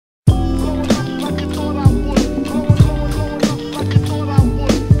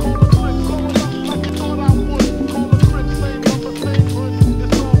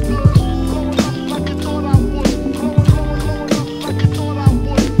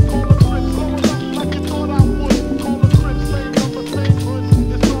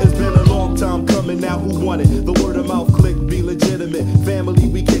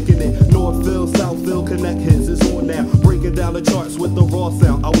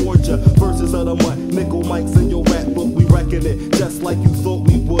warned ya. Verses of the month, nickel mics in your rap book, we wrecking it just like you thought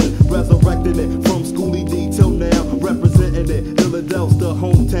we would. Resurrecting it from Schoolie D till now, representing it. Philadelphia, the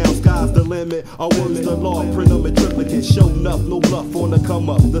hometown, sky's the limit. Our words the law, print them in triplicate. Show enough, no bluff on the come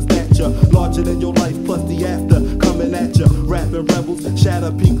up. The stature larger than your life, plus the after coming at ya. Rapping rebels,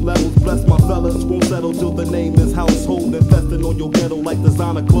 shatter peak levels. Bless my fellas, won't settle till the name is household. Infesting on your ghetto like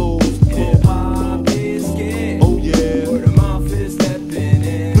designer clothes. Hip-hop is scared. Oh yeah. Word of mouth is stepping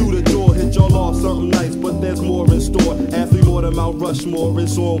in. Through the door, hit y'all off something nice, but there's more in store. Athlete more than Mount Rushmore,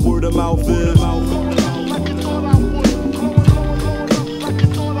 it's on. Word of mouth is.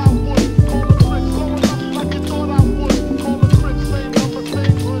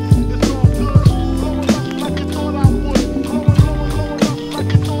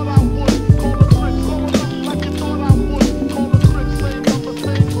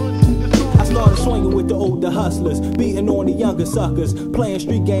 Hustlers, beating on the younger suckers, playing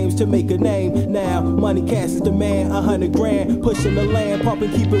street games to make a name. Now, money cash is the man, 100 grand, pushing the land,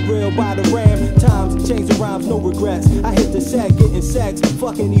 pumping, keep it real by the ram. Times change the rhymes, no regrets. I hit the sack, getting sex,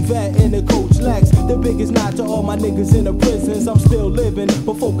 fucking Yvette in the coach Lex. The biggest nod to all my niggas in the prisons. I'm still living,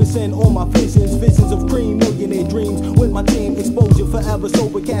 but focusing on my visions. Visions of cream, millionaire dreams. With my team, exposure forever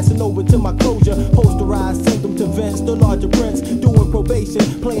sober, casting over to my closure. Posterized, send them to Vince, the larger prince, doing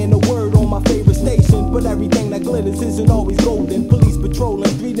probation, playing the word on my favorite station. But everything that glitters isn't always golden. Police patrolling,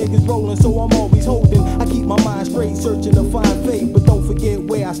 3 niggas rolling, so I'm always holding. I keep my mind straight, searching to find fate, but don't forget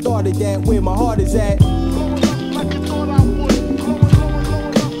where I started at, where my heart is at.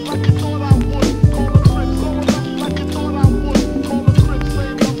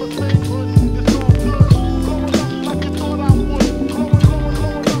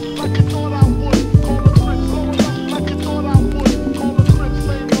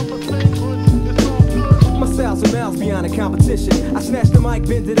 Beyond the competition, I snatch the mic,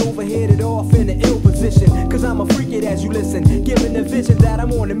 bend it over, hit it off in an ill position. Cause I'm a freak it as you listen, giving the vision that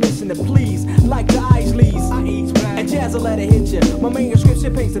I'm on a mission to please. Like the Isleys, and jazz will let it hit ya. My main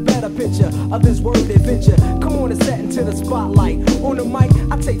description paints a better picture of this word adventure. Come on and set into the spotlight. On the mic,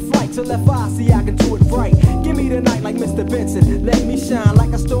 I take flight till left eye, see I can do it right. Give me the night like Mr. Benson, let me shine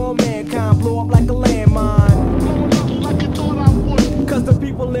like a storm, mankind blow up like a landmine. Cause the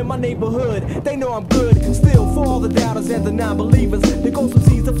people in my neighborhood, they know I'm good. Still, for all the doubters and the non-believers, there goes some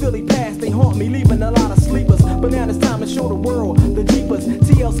seeds of Philly past, they haunt me, leaving a lot of sleepers. But now it's time to show the world the Jeepers,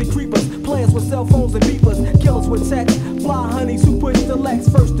 TLC creepers, players with cell phones and beepers, killers with text, fly honeys who push the Lex.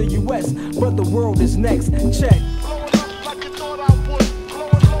 First the US, but the world is next. Check.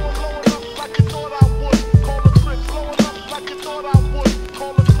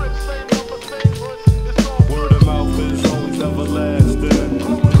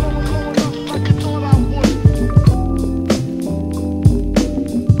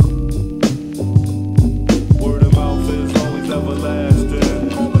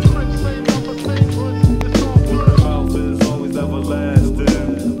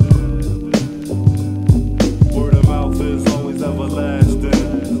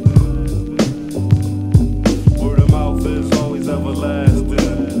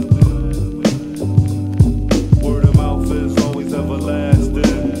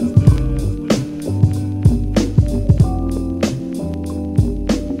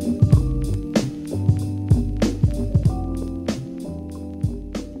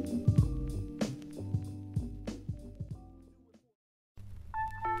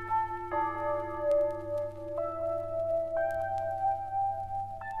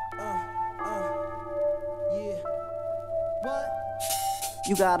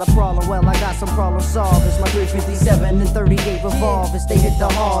 You got a problem, well I got some problem solvers. My 357 and 38 revolvers, they hit the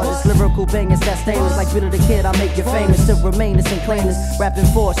hardest. Lyrical bangers that's stainless, like Bitter the Kid, I make you famous. To remain this and claim this, rapping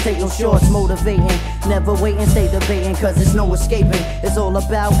force, take no shorts, motivating. Never waiting, stay debating, cause there's no escaping. It's all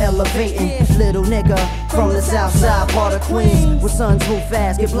about elevating. Little nigga from the south side, part of Queens, where sons move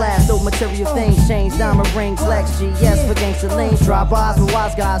fast, get blast, though material things change. Diamond rings, Lex, GS for gangster lanes. Drive-bys with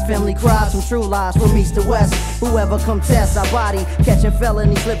wise guys, family cries from true lies from east to west. Whoever come test our body, catching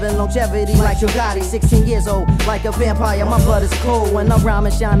felonies, living longevity like your Gotti. 16 years old, like a vampire, my blood is cold. When I'm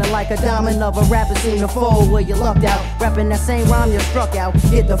rhyming, shining like a diamond of a rapper seem to fold. Where you lucked out, rapping that same rhyme you struck out.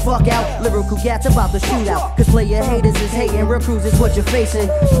 Get the fuck out, lyrical gats about the shootout. Cause player haters is hating, real crews is what you're facing.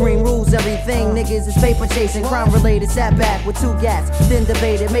 Green rules, everything, niggas is paper chasing. Crime related, sat back with 2 gats, then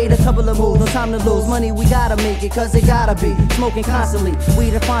debated, made a couple of moves, no time to lose. Money we gotta make it, cause it gotta be. Smoking constantly,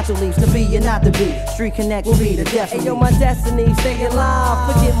 weed and poncho leaves, to be and not to be. Street connect will be the death. Hey yo, my destiny, stay alive.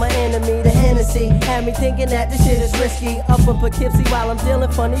 forget my enemy, the Hennessy. Had me thinking that this shit is risky. Up in Poughkeepsie while I'm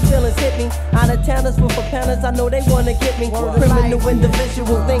dealing, funny feelings hit me. Out of towners with penance, I know they wanna get me. Criminal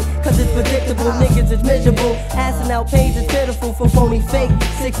individual thing, cause it's predictable. Niggas is miserable. Assing out pays is pitiful for phony fake.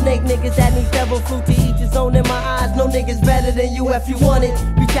 6 snake niggas that need devil fruit to each his own in my eyes. No niggas better than you if you want it.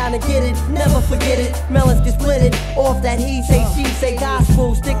 Be trying to get it, never forget it. Melons get split it off that he say, she say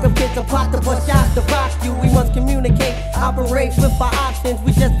gospel. Stick up kids a plot to bust shots to rock you. We must communicate, operate with our options.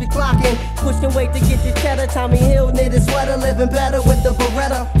 We just be clocking, pushing weight to get your cheddar. Tommy Hill knitted sweater, living better with the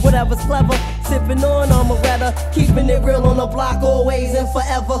Beretta. Whatever's clever, sipping on Amaretta. Keeping it real on the block always and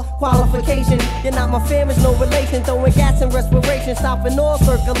forever. Qualification, you're not my fam, it's no relation. Throwing gas and respiration, stopping all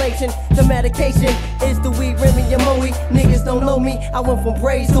circulation. The medication is the weed, Remy and Moe. Niggas don't know me, I went from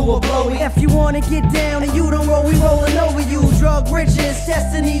braids to a blowy. If you wanna get down and you don't roll, we rolling over you. Drug riches,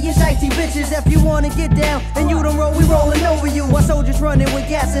 destiny, you shitey bitches. If you wanna get down and you don't roll, we rolling over you. Our soldiers running with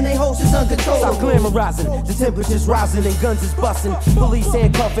gas and they holsters uncontrollable. Stop glamorizing, the temperature's rising and guns is busting. Police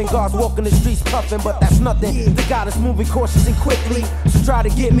handcuffing, guards walking the streets puffing, but that's nothing. The God is moving cautious and quickly, so try to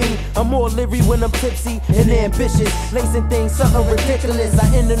get me. I'm more leery when I'm tipsy and ambitious, lacing things something ridiculous.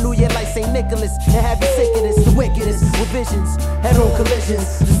 I end the new year like St. Nicholas and have you sick of this. The wickedest with visions, head-on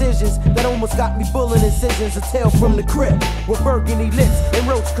collisions, decisions that almost got me bullet incisions. A tale from the crib with burgundy lips and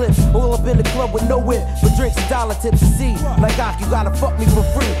roach clips. All up in the club with no whip, but drinks and dollar tips to see. Like you gotta fuck me for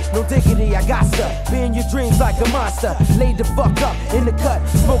free. No diggity, I got stuff. Be in your dreams like a monster. Laid the fuck up in the cut,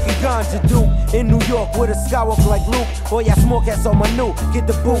 smoking ganja Duke. In New York with a skywalk like Luke. Boy, I smoke ass on my new. Get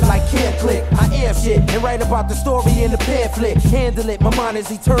the boot like can't click. I am shit and write about the story in the pamphlet. Handle it, my mind is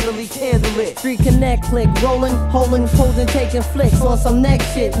eternally candlelit. Street connect, click, rolling, holding, posing, taking flicks on some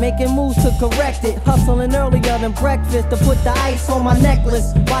next shit, making moves to correct it. Hustling earlier than breakfast to put the ice on my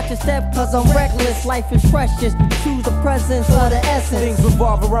necklace. Watch your step cause I'm reckless, life is precious. Choose the presence or the essence. Things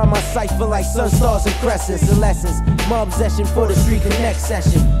revolve around my cipher like sun, stars, and crescents. And lessons, my obsession for the street connect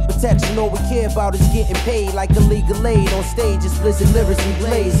session. Protection, all we care about is getting paid like a legal aid. On stage, explicit lyrics we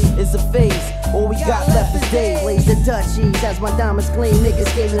blaze. It's a phase, all we got left is days. Blaze the Dutchies as my diamonds gleam.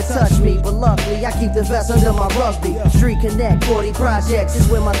 Niggas came to touch me, but luckily I keep the vest under my rugby. Street Connect, 40 projects is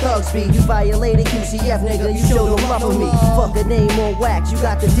where my thugs be. You violated QCF, nigga, you showed no love for me. Fuck a name on wax, you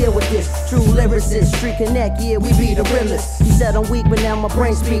got to deal with this. True lyricist, Street Connect, yeah, we be the realest. You said I'm weak, but now my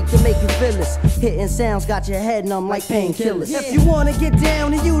brain speak to make you feel this. Hitting sounds got your head numb like painkillers. If you wanna get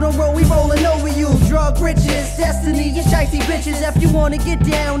down and you don't roll, we rolling over you. Drug riches, destiny, you shitey bitches. If you wanna get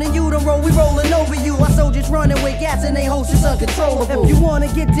down and you don't roll, we rolling over you. Our soldiers running with gas and they host is uncontrollable. If you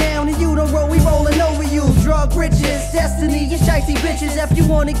wanna get down and you don't roll, we rolling over you. Drug riches, destiny, you shitey bitches. If you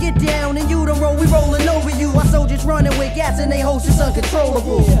wanna get down and you don't roll, we rolling over you. Our soldiers running with gas and they host is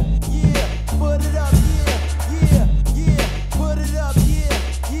uncontrollable. Yeah, put it up, yeah, put it up, yeah,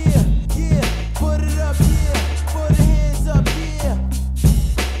 put it up, yeah, put the hands up, yeah.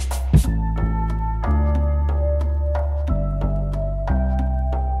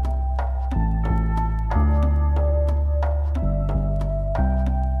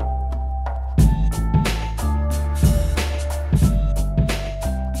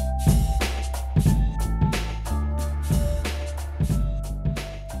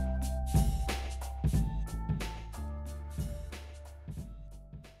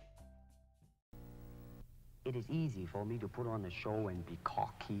 It is easy for me to put on a show and be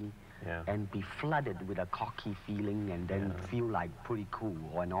cocky and be flooded with a cocky feeling and then feel like pretty cool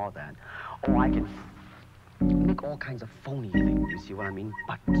and all that. Or I can make all kinds of phony things, you see what I mean?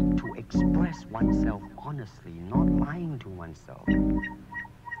 But to express oneself honestly, not lying to oneself,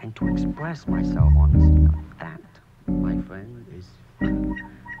 and to express myself honestly, that, my friend, is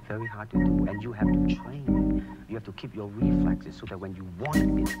very hard to do. And you have to train. You have to keep your reflexes so that when you want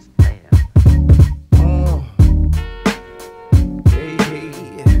it, it's there.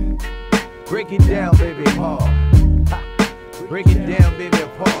 Break it down, baby, Paul. Break it down, baby,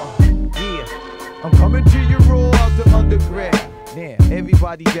 Paul. Yeah, I'm coming to you raw out the underground. Now,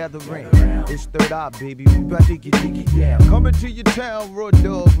 everybody gathering. It's Third Eye, baby. We about to get jiggy down. Coming to your town, raw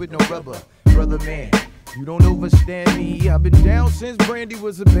dog with no rubber. Brother man, you don't overstand me. I've been down since Brandy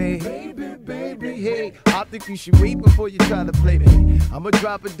was a baby, baby. Hey, I think you should wait before you try to play me. I'ma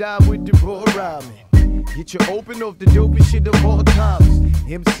drop a dime with the raw rhyming. Get you open off the dopest shit of all times.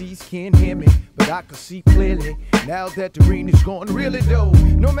 MCs can't hear me, but I can see clearly. Now that the rain is gone, really though.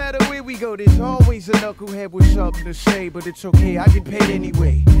 No matter where we go, there's always a knucklehead with something to say. But it's okay, I get paid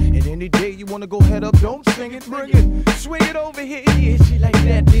anyway. And any day you wanna go head up, don't sing it, bring it. Swing it over here, yeah, shit like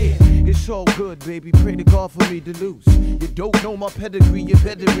that, yeah. It's all good, baby, pray to God for me to lose. You don't know my pedigree, you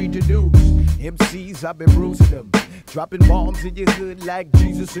better read the news. MCs, I've been bruising them. dropping bombs in your hood like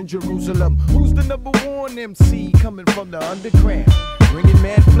Jesus in Jerusalem. Who's the #1 MC coming from the underground? Bringing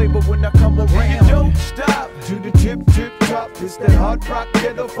mad flavor when I come around. And you don't stop to the tip, tip, top. It's that hard rock,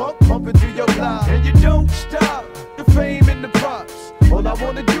 ghetto funk pumping through your blood. And you don't stop the fame and the props. All I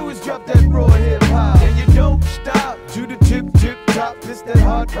wanna do is drop that raw hip hop. And you don't stop to the tip, tip, top. It's that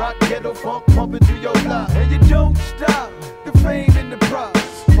hard rock, ghetto funk pumping through your blood. And you don't stop the fame and the props.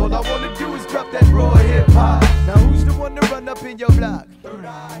 All I wanna do is drop that raw hip hop. Now who's the one to run up in your block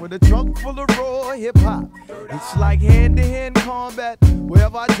with a trunk full of raw hip hop? It's like hand-to-hand combat.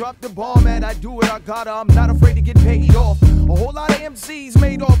 Wherever I drop the bomb at, I do what I gotta. I'm not afraid to get paid off. A whole lot of MCs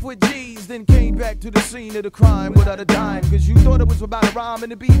made off with G's, then came back to the scene of the crime without a dime. Cause you thought it was about a rhyme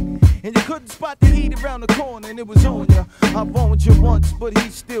and a beat, and you couldn't spot the heat around the corner, and it was on ya. I warned you once, but he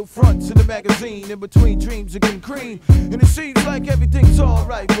still fronts in the magazine. In between dreams of getting cream, and it seems like everything's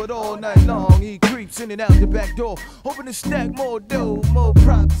alright, but all night long he creeps in and out the back door, hoping to stack more dough, more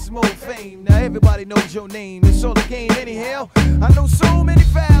props, more fame. Now everybody knows your name, it's all a game anyhow. I know so many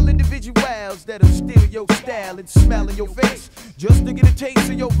foul individuals that'll steal your style and smile in your face just to get a taste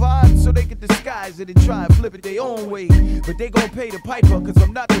of your vibe, so they can disguise it and try and flip it their own way. But they gon' pay the piper, cause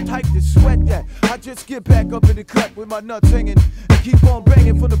I'm not the type to sweat that. I just get back up in the cut with my nuts hanging and keep on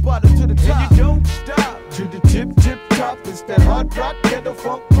banging from the bottom to the top. And you don't stop to the tip, tip, top. It's that hard rock, ghetto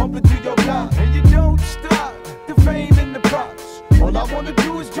funk pumping through your block. And you don't stop the fame and the props. All I wanna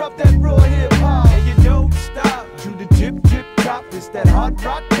do is drop that raw hip hop. And you don't stop to the tip, tip, top. It's that hard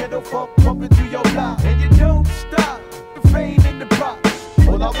rock, ghetto funk pumping through your block. And you don't stop the fame and the props.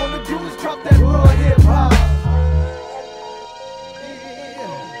 All I wanna do is drop that raw hip hop. Yeah.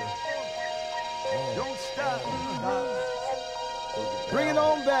 Don't stop. Bring it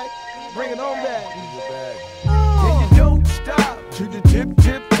on back. Bring it on back. And you don't stop to the tip,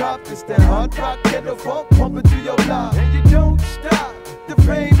 tip, top. It's that hard rock, ghetto funk pumping through your block. And you don't stop the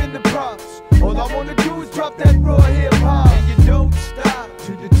fame and the props. All I wanna do is drop that raw hip hop. And you don't stop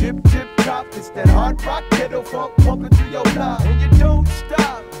to the tip, tip, top. It's that hard rock, ghetto funk pumping through your block. And you don't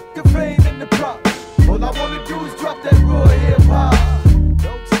stop the fame and the props. All I wanna do is drop that raw hip hop.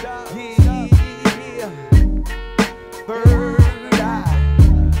 Don't stop. Yeah. Third eye.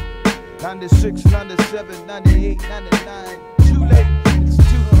 96, 97, 98, 99. Too late. It's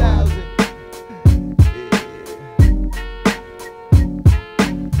 2000.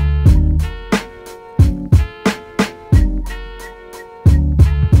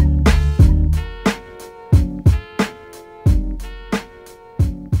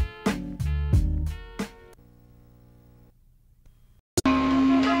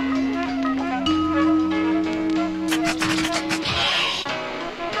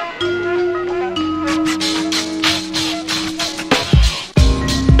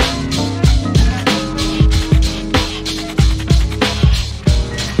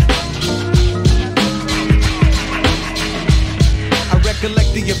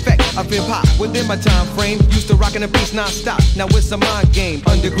 Hip-hop within my time frame, used to rockin' the beats non-stop. Now it's a mind game,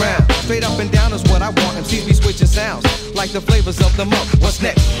 underground, straight up and down is what I want. MCs be switching sounds, like the flavors of the month. What's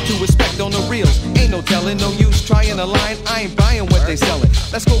next? To respect on the reels, ain't no telling, no use trying a line. I ain't buying what they sellin'.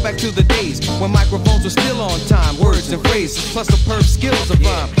 Let's go back to the days when microphones were still on time. Words and phrases, plus the perf skills of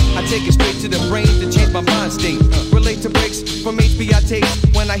rhyme. I take it straight to the brain to change my mind state. Relate to breaks from HB I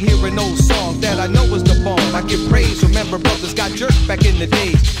taste when I hear an old song that I know is the bomb. I give praise, remember brothers got jerked back in the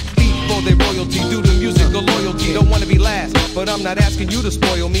days. For their royalty, due to music or loyalty. Don't wanna be last, but I'm not asking you to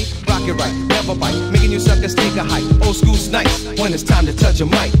spoil me. Rock it right, never bite, making you suckers take a hike. Old school's nice when it's time to touch a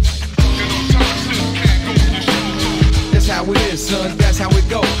mic. That's how it is, son, that's how it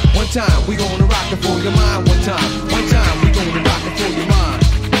go. One time, we gonna rock it for your mind. One time, we gonna rock it for your mind.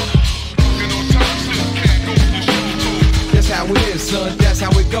 That's how it is, son, that's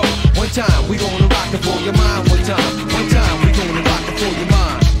how it go. One time, we gonna rock it for your mind. One time, we gonna rock it for your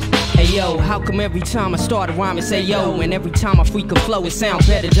mind. Hey yo, how come every time I start a rhyme and say yo, and every time I freak a flow it sounds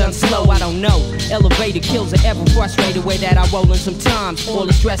better done slow? I don't know. Elevated kills are ever frustrated way that I roll in sometimes. All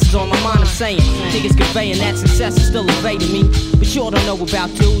the stress is on my mind, I'm saying niggas conveying that success is still evading me. But y'all don't know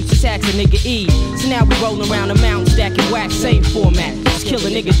about dudes, just ask a nigga E. So now we rolling around the mountain stacking wax, same format. Just kill a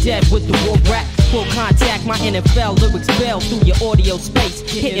nigga dead with the war rap. Full contact, my NFL lyrics bail through your audio space.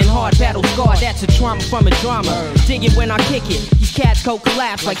 Hitting hard, battle scar, that's a trauma from a drama. Dig it when I kick it. These cats cold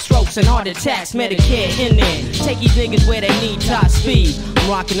collapse like strokes and heart attacks. Medicare in there. Take these niggas where they need top speed. I'm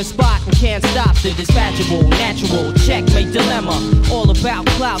rocking the spot and can't stop the dispatchable, natural, checkmate dilemma. All about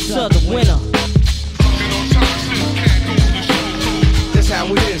clouds of the winner. That's how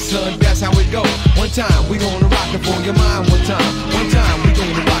it is, son, that's how it go. One time, we gonna rock it for your mind. One time, we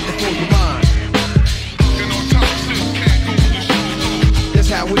gonna rock it for your mind.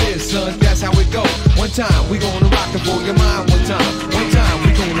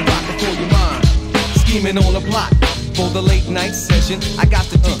 night session. I got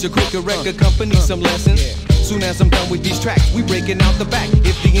to teach a crooked record company some lessons. Soon as I'm done with these tracks, we breaking out the back.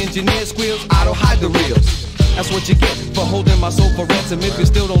 If the engineer squeals, I don't hide the reels. That's what you get for holding my soul for ransom. If you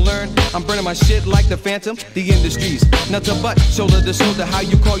still don't learn, I'm burning my shit like the Phantom. The industry's nothing but shoulder to shoulder. How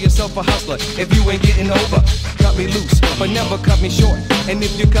you call yourself a hustler if you ain't getting over? Cut me loose, but never cut me short. And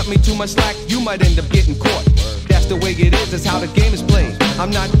if you cut me too much slack, you might end up getting caught. That's the way it is, that's how the game is played. I'm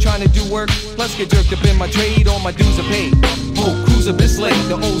not trying to do work, plus get jerked up in my trade. All my dues are paid. Oh, cruiser been slayed.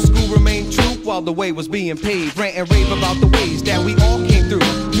 The old school remained true while the way was being paid. Rant and rave about the ways that we all came through.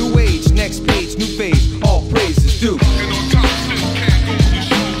 New age, next page, new phase. All praise is due.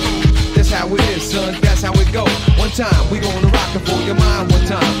 That's how it is, son. That's how it go. One time we gonna rock it for your mind. One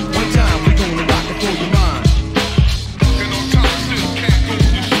time we gonna rock it for your mind.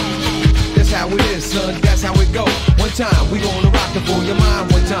 That's how it is, son. That's how it go. One time we gonna rock it for your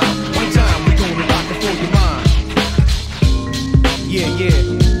mind. One time we gonna rock it for your mind. Yeah.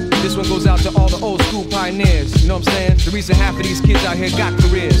 This one goes out to all the old school pioneers. You know what I'm saying? The reason half of these kids out here got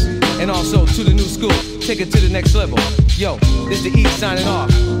careers. And also to the new school, take it to the next level. Yo, this the E signing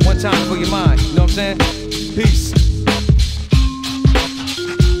off. One time for your mind. You know what I'm saying? Peace.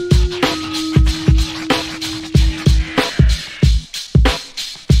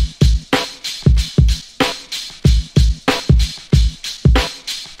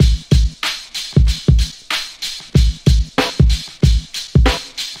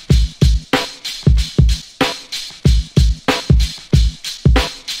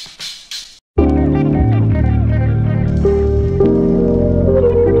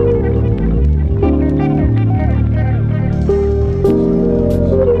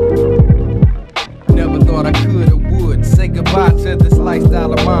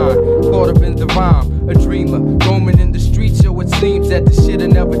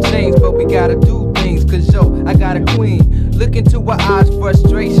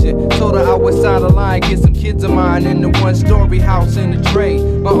 In the one-story house in the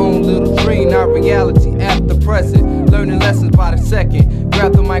drain. My own little dream, not reality, after present. Learning lessons by the second.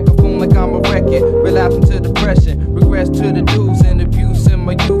 Grab the microphone like I'm a record. Relapsing to depression. Regress to the dues and abuse in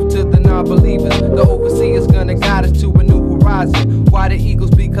my youth to the non-believers. The overseer's gonna guide us to a new horizon. Why the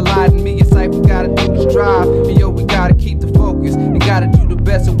eagles be colliding? Me and Cypher gotta do the strive. And yo, we gotta keep the focus. And gotta do the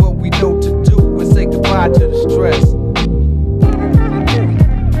best of what we know to do. And say goodbye to the stress.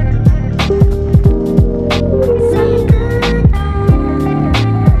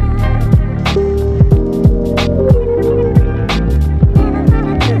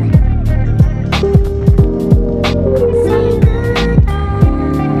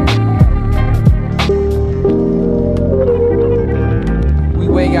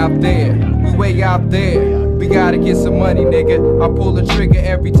 Out there, we gotta get some money, nigga. I pull the trigger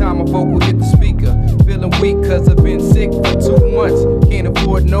every time a vocal hit the speaker. Feeling weak cause I've been sick for 2 months. Can't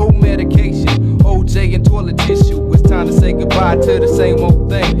afford no medication. OJ and toilet tissue. It's time to say goodbye to the same old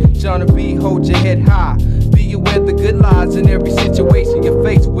thing. Trying to be, hold your head high. Be aware the good lies in every situation you're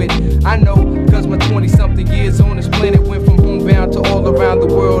faced with. I know, cause my 20-something years on this planet went from homebound to all around the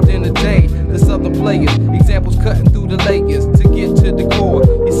world in a day. The southern players, examples cutting through the layers to get to the core.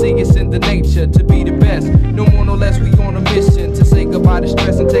 You see it's in the nature to be the best. No more, no less, we on a mission to say goodbye to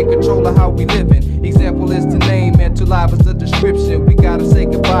stress and take control of how we living. Example is the name and to live is the description. We gotta say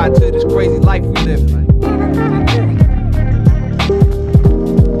goodbye to this crazy life we living.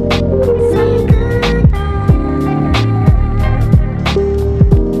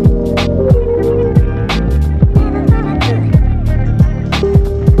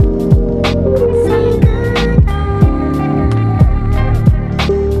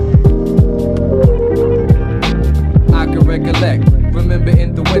 Remember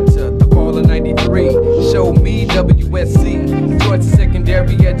in the winter, the fall of '93, showed me WSC, Georgia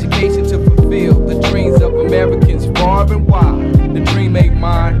secondary education to fulfill the dreams of Americans far and wide. The dream ain't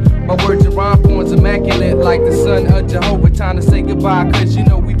mine. My words and rhyme forms immaculate like the son of Jehovah. Time to say goodbye, cause you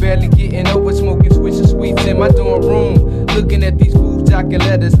know we barely getting over. Smoking Swisher Sweets in my dorm room, looking at these fools jocking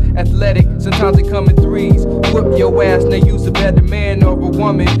letters. Athletic, sometimes they come in threes. Whoop your ass, now you's a better man or a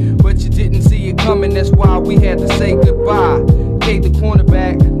woman, but you didn't see it coming. That's why we had to say goodbye. K the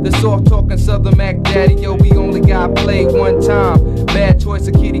cornerback, the soft talking Southern Mac daddy. Yo, we only got played one time. Bad choice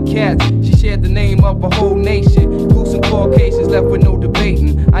of kitty cats. She shared the name of a whole nation. Goose and Caucasians left with no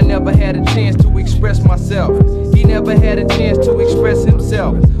debating. I never had a chance to express myself. He never had a chance to express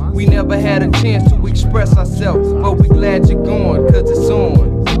himself. We never had a chance to express ourselves. But we glad you're gone, cause it's on.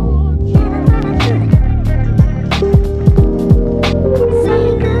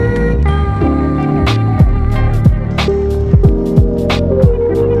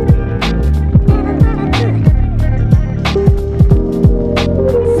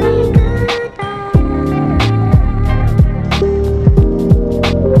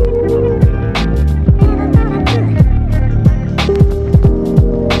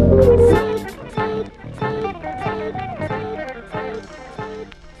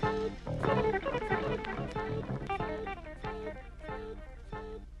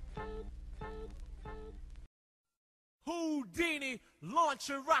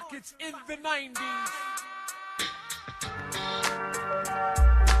 launching rockets in the 90s.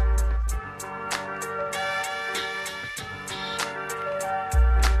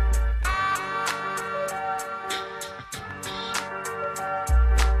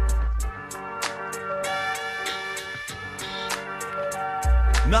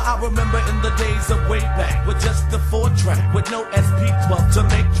 Now I remember in the days of way back with just the 4-track with no SP12 to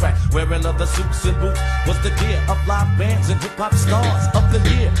make track. Wearing leather suits and boots was the gear of live bands and hip-hop stars of the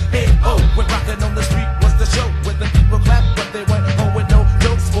year. Hey, oh, when rockin' on the street was the show where the people clapped but they went home with no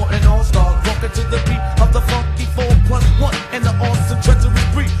jokes. Sporting all-stars, walking to the beat of the funky 4+1 and the awesome treachery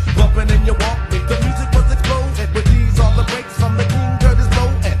free. Bumping in your Walkman, the music was exploding. With these are the breaks from the King Curtis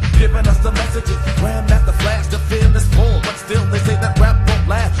Blow and giving us the messages. Grandmaster Flash, the fearless poor, but still they say that rap won't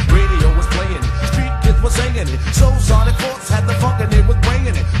last. Radio was playing it, street kids were singing it. So Sonic Force had the funk and it was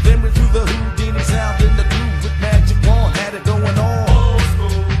bringing it. Then we threw the Houdini sound in the groove with Magic Wand, had it going on. Old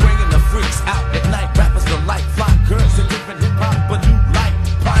school, bringing the freaks out at night. Rappers delight, fly girls and giving hip hop a new light.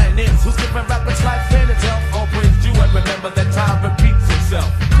 Pioneers who's giving rappers life and its health. All praise you and remember that time repeats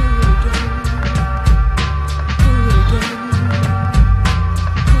itself.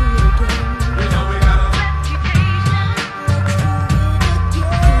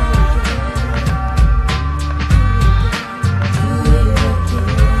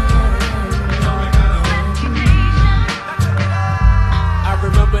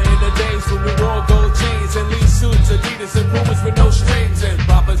 Adidas and Pumas with no strings and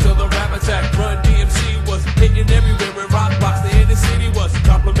bopping till the rap attack. Run DMC was hitting everywhere with rock blocks. The inner city was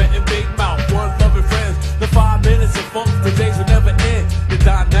complimenting Big Mouth. One loving friends. The 5 minutes of funk, the days would never end. The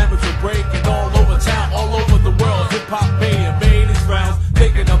dynamics were breaking all over town, all over the world. Hip hop made its rounds.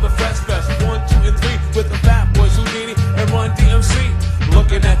 Thinking of the Fresh Fest 1, 2, and 3 with the Fat Boys, Houdini, and Run DMC.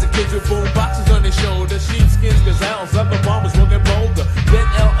 Looking at the kids with boom boxes on their shoulders, sheepskins, gazelles, leather bombers looking bolder. Then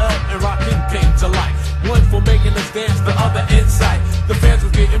LL and Rockin' came to life. One for making us dance, the other insight. The fans were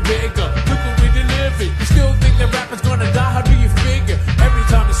getting bigger. Look what we delivered. You still think that rap is gonna die? How do you figure? Every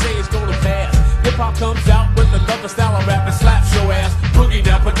time they say it's gonna pass, hip hop comes out with another style of rap and slaps your ass. Boogie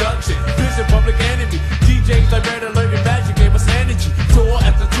down production, vision Public Enemy. DJs like Red Alert and Magic gave us energy. Tour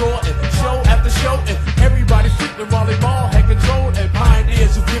after tour and show after show, and everybody freaking while they all had control. And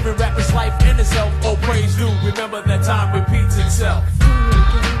pioneers who giving rappers life in itself. Oh, praise you. Remember that time repeats itself.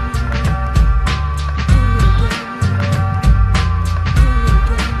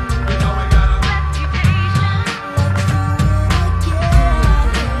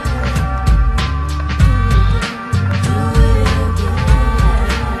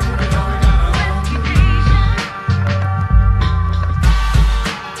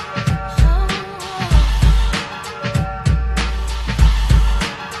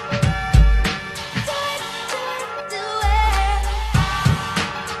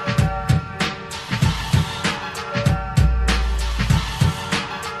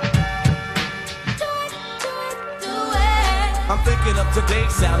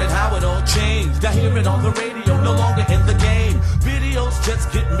 Today's sound and how it all changed. I hear it on the radio, no longer in the game. Videos just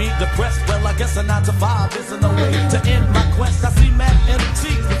get me depressed. Well, I guess a 9 to 5 isn't a way to end my quest. I see mad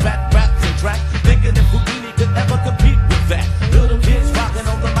MCs with fat raps and track, thinking if Houdini could ever compete with that. Little kids rocking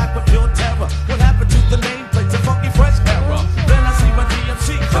on the mic with pure terror. What happened to the nameplates of Funky Fresh era? Then I see my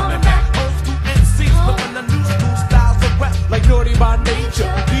DMC coming back. Old school MCs, but when the new school styles of rap, like Naughty by Nature,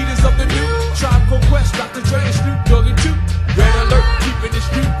 leaders of the new Tribe Called Quest, Dr. Dre and Snoop Dogg and Two. Red Alert, keeping it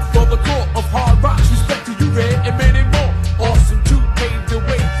street for the core of hard rocks. Respect to you, Red, and many more. Awesome too, paved the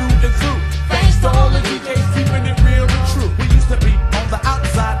way through and through. Thanks to all the DJs keeping it real and true. We used to be on the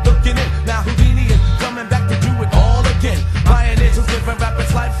outside looking in. Now Houdini is coming back to do it all again. Pioneers who's giving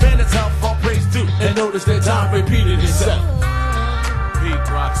rappers life and its health. All praise due. And notice that time repeated itself. Pete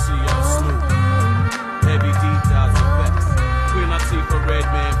Rock, CL Snoop, Heavy D, Dodge Effects, Queen Latifah,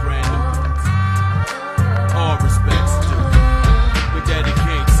 Redman, brand new. All respects due.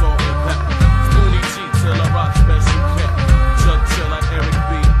 Dedicate salt and pepper. Spoonie G till I rock special cat. Chuck till like Eric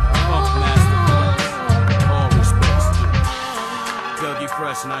B. Funk master class. All respects due. Dougie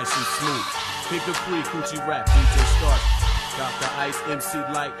Fresh, nice and smooth. Pick a free coochie rap, DJ Stark. Dr. Ice, MC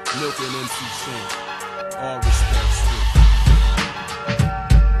Light, Milk and MC Shane. All respects due.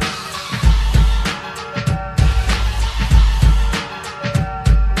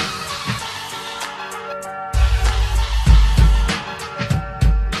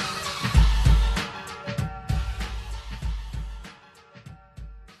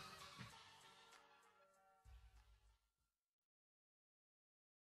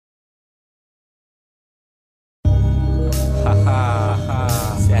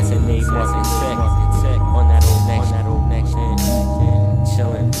 Assassinate Market Tech on that old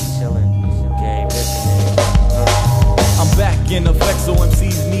respect, so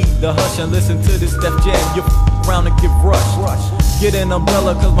MCs need the hush and listen to this Def Jam. You around and get rushed. Get an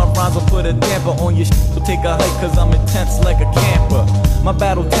umbrella cause my rhymes will put a damper on your so take a hike cause I'm intense like a camper. My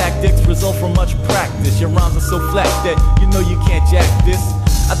battle tactics result from much practice. Your rhymes are so flat that you know you can't jack this.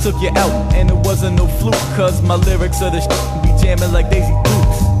 I took you out and it wasn't no fluke, cause my lyrics are the be jamming like Daisy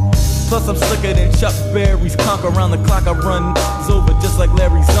Dukes. Plus I'm slicker than Chuck Berry's conquer. Around the clock I run over just like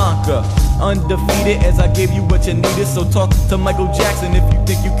Larry Zonka. Undefeated as I gave you what you needed, so talk to Michael Jackson if you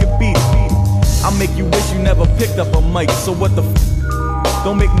think you can beat it. I'll make you wish you never picked up a mic, so what the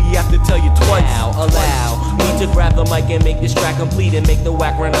don't make me have to tell you twice. Allow me to grab the mic and make this track complete and make the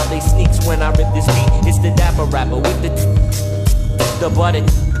whack run out they sneaks when I rip this beat. It's the dapper rapper with the butter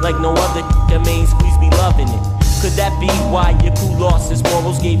like no other. The main squeeze be loving it. Could that be why your crew lost his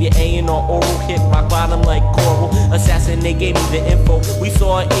morals? Gave you A&R oral hit rock bottom like coral. Assassin, they gave me the info. We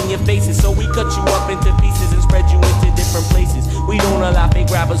saw it in your faces, so we cut you up into pieces and spread you into different places. We don't allow fake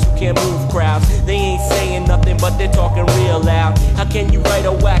rappers who can't move crowds. They ain't saying nothing, but they're talking real loud. How can you write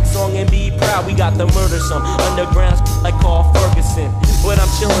a whack song and be proud? We got the murder some underground like Carl Ferguson. But I'm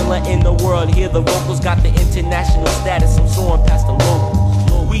chillin', letting the world hear the vocals. Got the international status, I'm soaring past the local.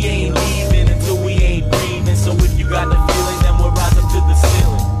 We ain't leaving until we ain't breathing. So if you got the feeling, then we'll rise up to the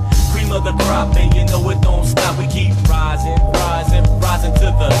ceiling. Cream of the crop, and you know it don't stop. We keep rising, rising, rising to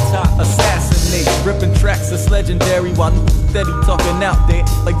the top. Assassinate, ripping tracks that's legendary while steady talking out there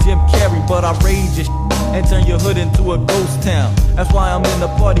like Jim Carrey. But I rage your and turn your hood into a ghost town. That's why I'm in the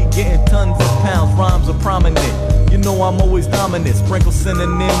party getting tons of pounds. Rhymes are prominent. You know I'm always dominant. Sprinkle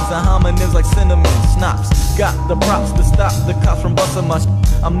synonyms and homonyms like cinnamon schnapps. Got the props to stop the cops from busting my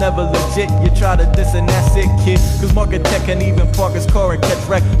I'm never legit. You try to diss and that's it, kid. Cause Market Tech can even park his car and catch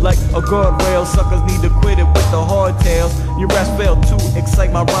wreck like a guardrail. Suckers need to quit it with the hardtails. Your raps fail to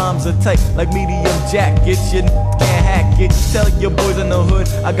excite. My rhymes are tight like medium jackets. You can't hack it. Tell your boys in the hood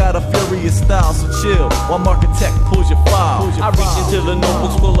I got a furious style, so chill while Market Tech pulls your file. I reach into the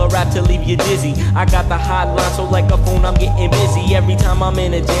notebooks full of rap to leave you dizzy. I got the hotline, so like a phone I'm getting busy. Every time I'm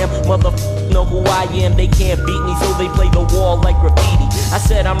in a jam, motherfuckers know who I am. They can't beat me, so they play the wall like graffiti. I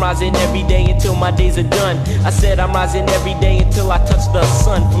said I'm rising every day until my days are done. I said I'm rising every day until I touch the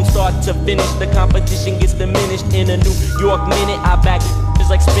sun. From start to finish, the competition gets diminished. In a New York minute, I back just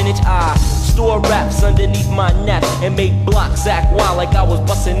like spinach. I store raps underneath my nap and make blocks act wild like I was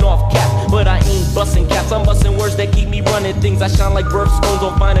busting off caps. But I ain't busting caps, I'm busting words that keep me running things. I shine like birthstones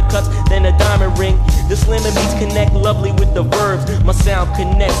on finer cuts than a diamond ring. The slimmer beats connect lovely with the verbs. My sound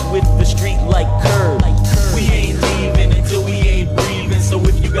connects with the street like curves. We ain't leaving until we ain't breathing. So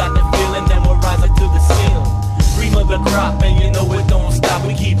if you got the feeling, then we'll rise up to the ceiling. Cream of the crop, and you know it don't stop.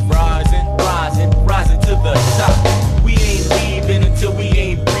 We keep rising, rising, rising to the top. We ain't leaving until we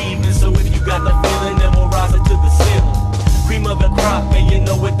ain't breathing. So if you got the feeling, then we'll rise up to the ceiling. Cream of the crop, and you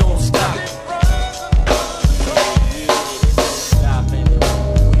know it don't stop.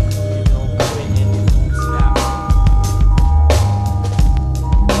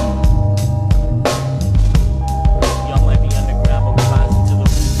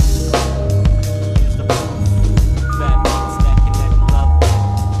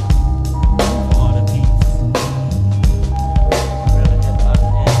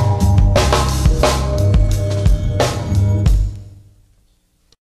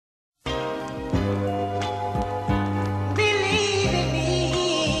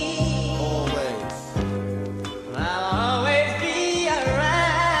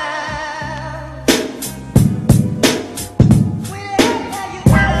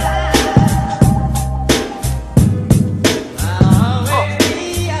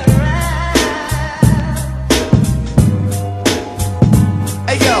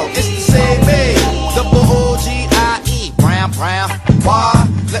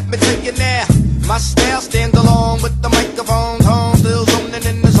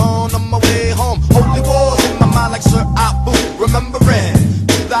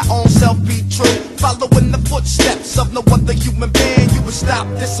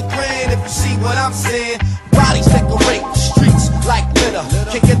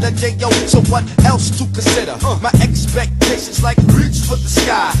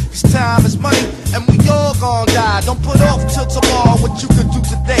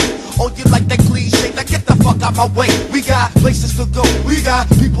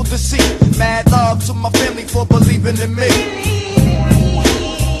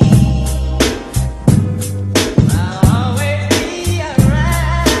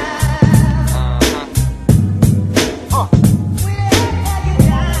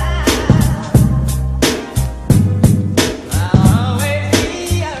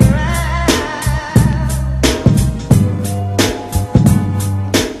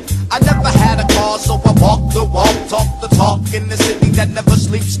 in the city that never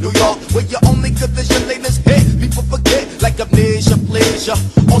sleeps, New York, where you're only good as your latest hit. People forget, like amnesia, pleasure,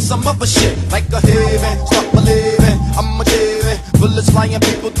 or some other shit, like a haven. Stop believing, I'm a giving. Bullets flying,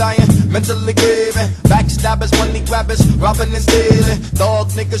 people dying, mentally giving. Backstabbers, money grabbers, robbing and stealing. Dog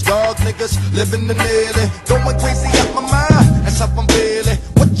niggas, living the kneeling. Going crazy out my mind, that's how I'm feeling.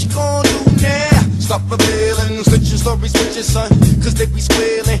 What you gonna do now? Stop revealing, switching stories with your son, cause they be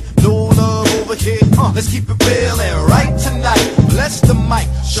squealing. No love over here, let's keep it reelin'. Right tonight, bless the mic,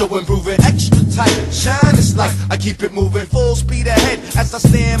 show improving, extra tight, shine this light. I keep it moving, full speed ahead as I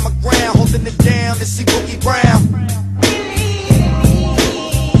stand my ground, holding it down to see Boogie Brown.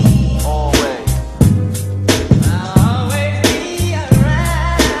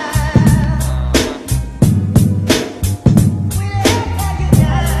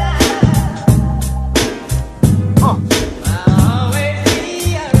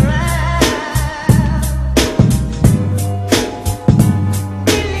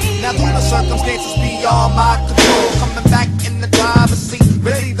 Circumstances beyond my control. Coming back in the driver's seat,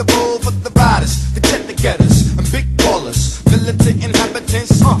 ready to roll for the riders, the jet getters, and big ballers, militant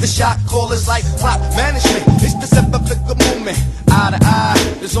inhabitants, the shot callers like clock management. It's the simple movement, eye to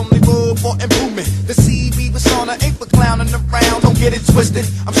eye. There's only room for improvement. The CV was on, I ain't for clowning around. Don't get it twisted.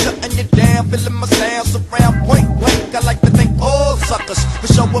 I'm shutting you down, feeling my sound surround. Point blank, I like to thank all suckers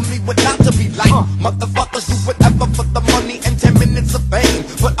for showing me what not to be like. Motherfuckers do whatever for the money and 10 minutes of fame,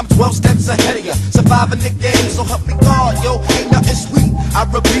 but I'm 12 steps ahead of ya, surviving the game. So help me God, yo, ain't nothing sweet. I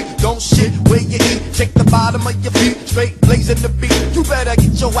repeat, don't shit where you eat. Check the bottom of your feet, straight blazing the beat. You better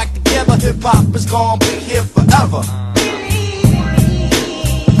get your act together. Hip hop is gonna be here forever.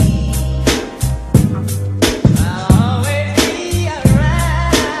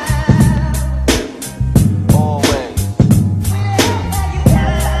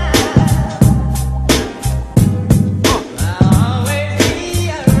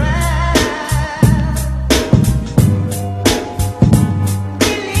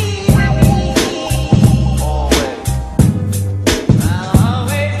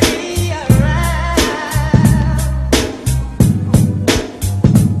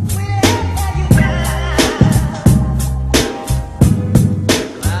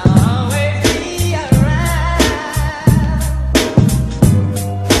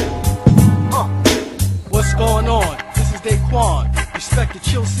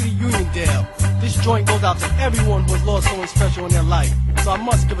 Everyone who has lost someone special in their life, so I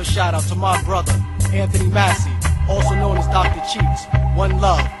must give a shout out to my brother, Anthony Massey, also known as Dr. Cheeks. One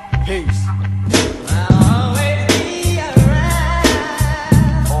love, peace.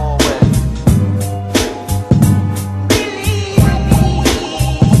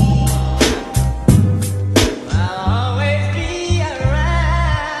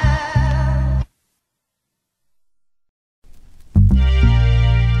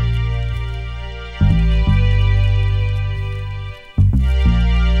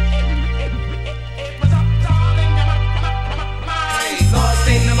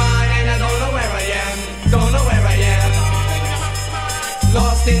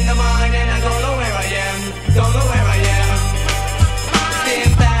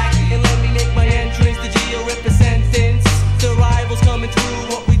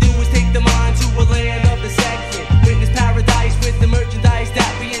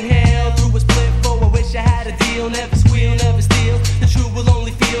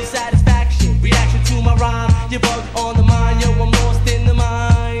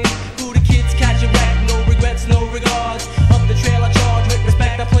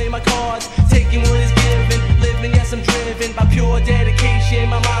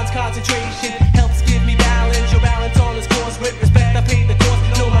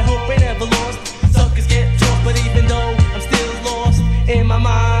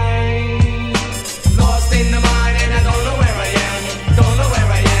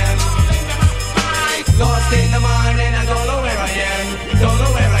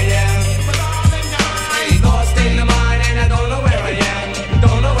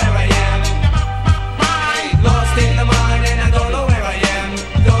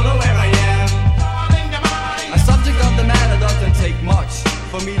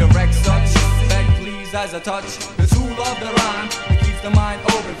 As a touch, the tool of the rhyme that keeps the mind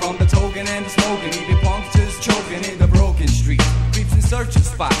open from the token and the smoking. Even punks just choking in the broken street. Creeps in search of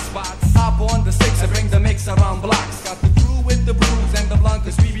spots. Hop on the six and bring the mix around blocks. Got the crew with the brews and the blunt,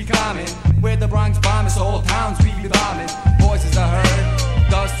 cause we be climbing. Where the Bronx bomb is, whole towns we be bombing. Voices are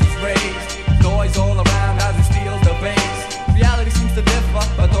heard, dust is raised, noise all around as it steals the bass. Reality seems to differ,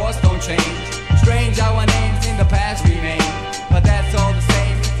 but thoughts don't change. Strange how our names in the past remain, but that's all the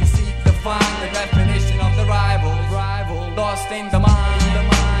same if you seek to find the definition of the rival.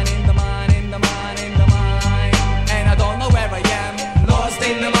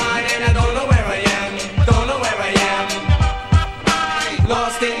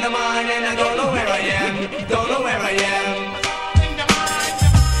 lost in the mind and I don't know where I am. Don't know where I am.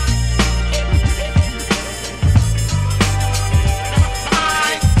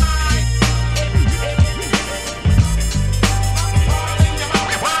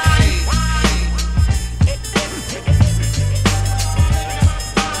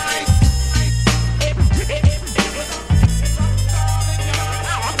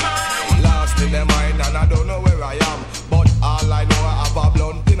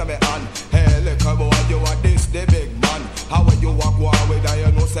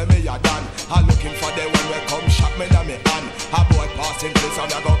 Say me a done. I'm looking for the one where come shot me down me hand. A boy passing place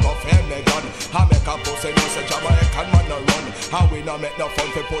and I go for me gun. I make a pussy no say Jamaican man no run. And we no make no fun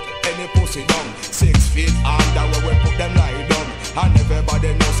to put any pussy down. 6 feet under where we put them lie down. And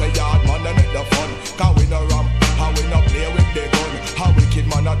everybody know say yard man they make the fun. Cause we no ram, and we no play with the gun. How wicked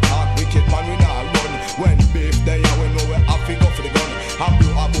man attack, wicked man we not run. When beef they are we know